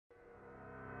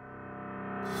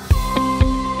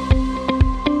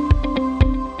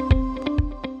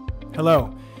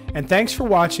Hello, and thanks for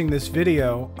watching this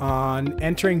video on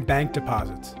entering bank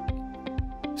deposits.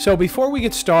 So before we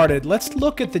get started, let's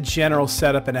look at the general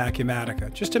setup in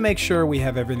Acumatica, just to make sure we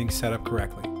have everything set up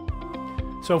correctly.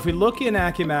 So if we look in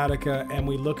Acumatica and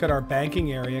we look at our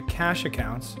banking area, cash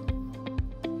accounts,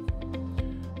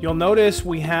 you'll notice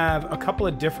we have a couple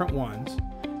of different ones,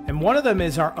 and one of them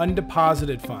is our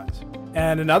undeposited funds,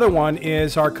 and another one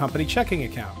is our company checking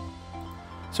account.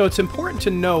 So it's important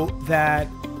to note that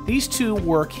these two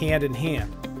work hand in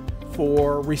hand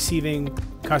for receiving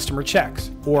customer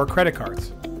checks or credit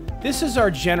cards. This is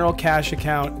our general cash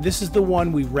account. This is the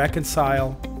one we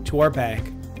reconcile to our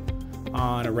bank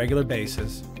on a regular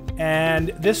basis. And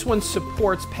this one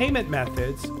supports payment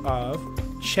methods of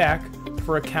check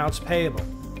for accounts payable.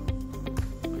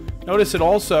 Notice it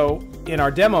also, in our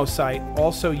demo site,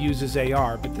 also uses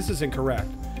AR, but this is incorrect.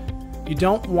 You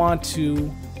don't want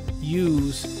to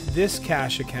use this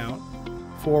cash account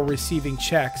for receiving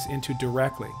checks into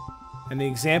directly. And the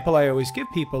example I always give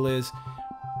people is,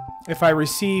 if I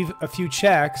receive a few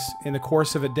checks in the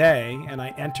course of a day and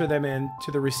I enter them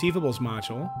into the receivables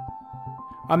module,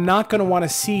 I'm not going to want to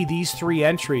see these three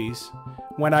entries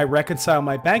when I reconcile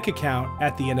my bank account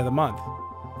at the end of the month.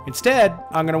 Instead,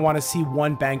 I'm going to want to see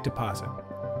one bank deposit.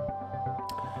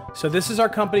 So this is our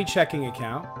company checking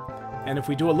account, and if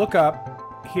we do a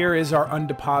lookup, here is our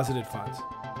undeposited funds,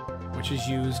 which is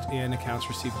used in accounts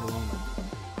receivable only.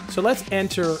 So let's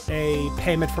enter a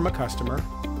payment from a customer,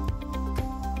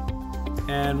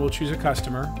 and we'll choose a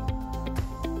customer.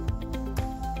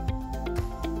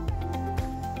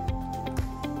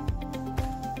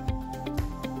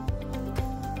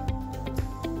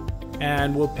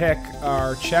 And we'll pick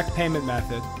our check payment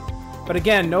method. But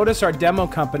again, notice our demo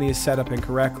company is set up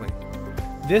incorrectly.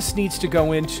 This needs to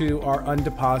go into our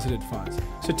undeposited funds.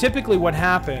 So typically what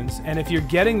happens, and if you're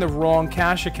getting the wrong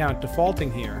cash account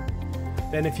defaulting here,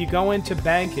 then if you go into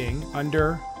banking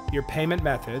under your payment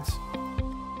methods,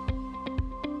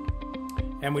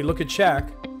 and we look at check,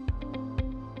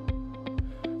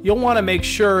 you'll want to make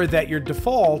sure that your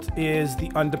default is the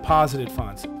undeposited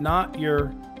funds, not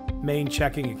your main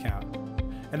checking account.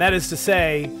 And that is to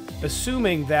say,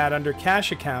 assuming that under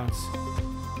cash accounts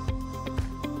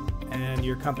and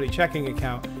your company checking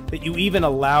account, that you even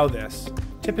allow this.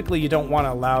 Typically you don't want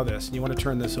to allow this, and you want to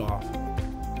turn this off.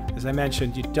 As I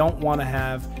mentioned, you don't want to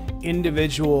have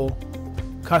individual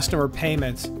customer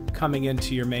payments coming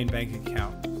into your main bank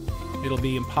account. It'll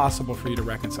be impossible for you to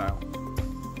reconcile.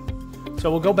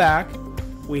 So we'll go back.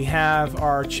 We have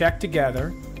our check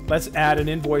together. Let's add an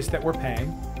invoice that we're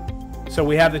paying. So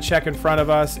we have the check in front of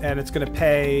us, and it's going to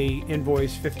pay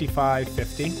invoice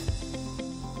 $55.50.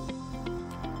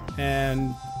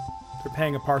 And they're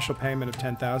paying a partial payment of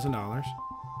 $10,000.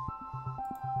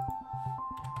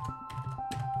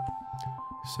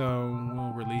 So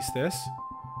we'll release this.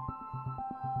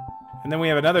 And then we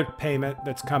have another payment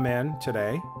that's come in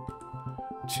today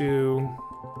to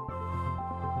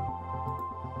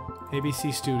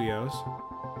ABC Studios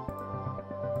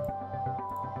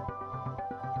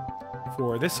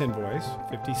for this invoice,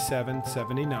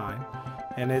 $57.79,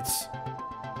 and it's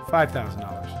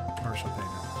 $5,000 partial payment.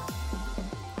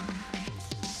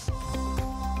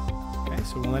 Okay,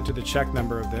 so we'll enter the check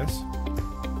number of this.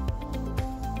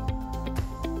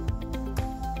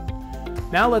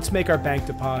 Now let's make our bank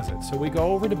deposit. So we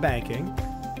go over to banking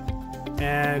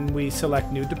and we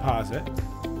select new deposit.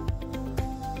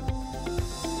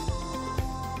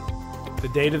 The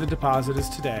date of the deposit is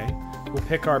today. We'll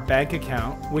pick our bank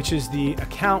account, which is the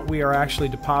account we are actually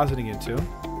depositing into.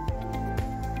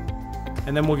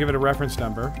 And then we'll give it a reference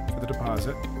number for the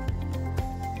deposit.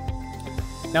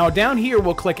 Now down here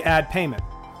we'll click Add Payment.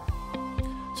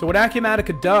 So what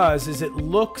Acumatica does is it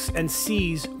looks and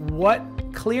sees what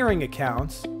clearing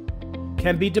accounts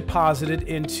can be deposited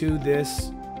into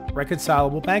this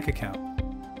reconcilable bank account.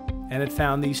 And it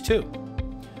found these two.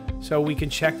 So we can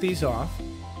check these off.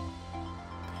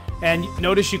 And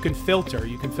notice you can filter.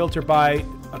 You can filter by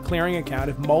a clearing account.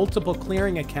 If multiple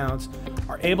clearing accounts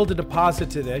are able to deposit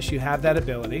to this, you have that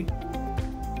ability.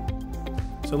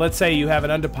 So let's say you have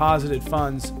an undeposited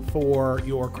funds for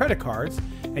your credit cards,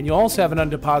 and you also have an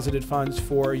undeposited funds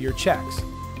for your checks.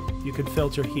 You can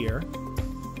filter here.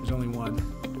 There's only one.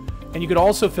 And you could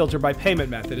also filter by payment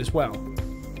method as well.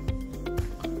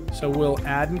 So we'll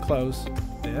add and close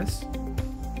this.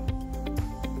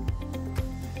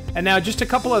 And now just a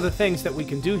couple other things that we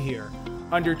can do here.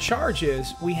 Under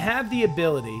charges, we have the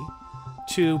ability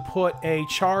to put a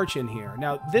charge in here.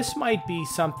 Now this might be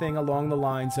something along the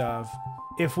lines of,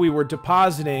 if we were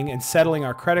depositing and settling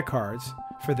our credit cards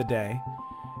for the day,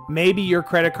 maybe your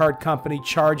credit card company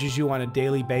charges you on a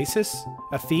daily basis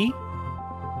a fee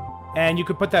And you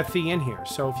could put that fee in here.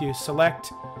 So if you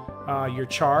select your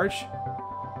charge,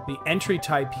 the entry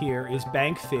type here is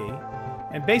bank fee.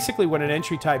 And basically what an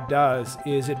entry type does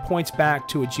is it points back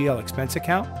to a GL expense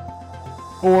account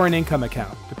or an income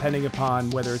account, depending upon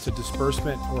whether it's a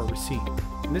disbursement or a receipt.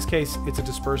 In this case, it's a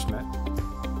disbursement.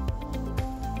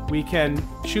 We can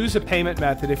choose a payment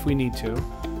method if we need to,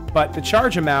 but the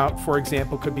charge amount, for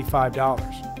example, could be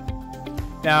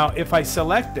 $5. Now, if I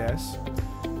select this,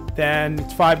 then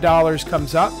 $5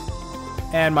 comes up,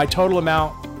 and my total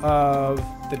amount of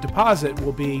the deposit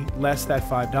will be less that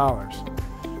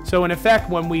 $5. So in effect,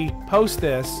 when we post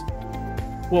this,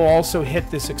 we'll also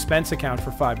hit this expense account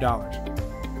for $5.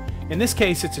 In this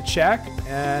case, it's a check,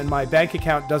 and my bank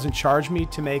account doesn't charge me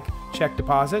to make check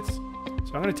deposits.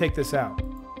 So I'm going to take this out.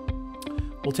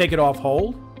 We'll take it off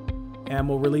hold, and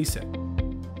we'll release it.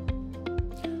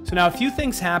 So now a few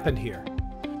things happened here.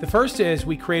 The first is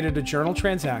we created a journal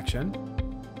transaction,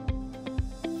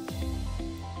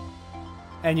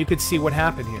 and you could see what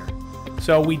happened here.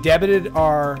 So we debited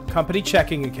our company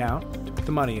checking account to put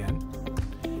the money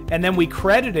in, and then we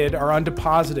credited our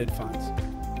undeposited funds.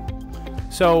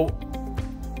 So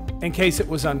in case it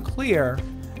was unclear,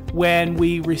 when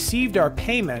we received our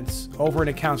payments over in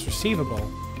accounts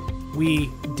receivable, we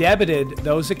debited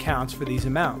those accounts for these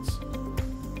amounts.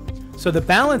 So the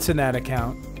balance in that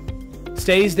account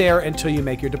stays there until you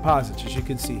make your deposits, as you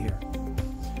can see here.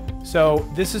 So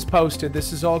this is posted,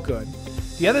 this is all good.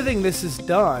 The other thing this has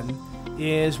done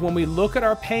is when we look at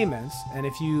our payments, and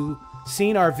if you've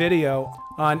seen our video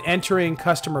on entering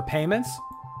customer payments,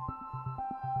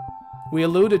 we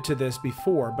alluded to this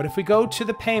before, but if we go to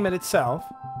the payment itself,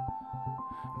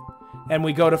 and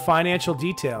we go to financial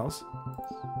details,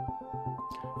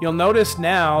 you'll notice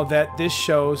now that this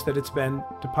shows that it's been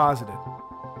deposited.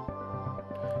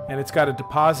 And it's got a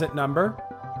deposit number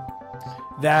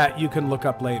that you can look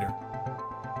up later.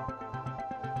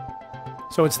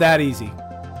 So it's that easy.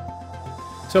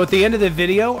 So at the end of the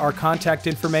video, our contact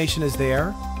information is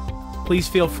there. Please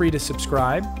feel free to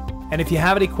subscribe. And if you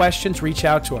have any questions, reach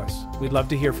out to us. We'd love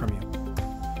to hear from you.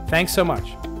 Thanks so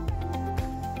much.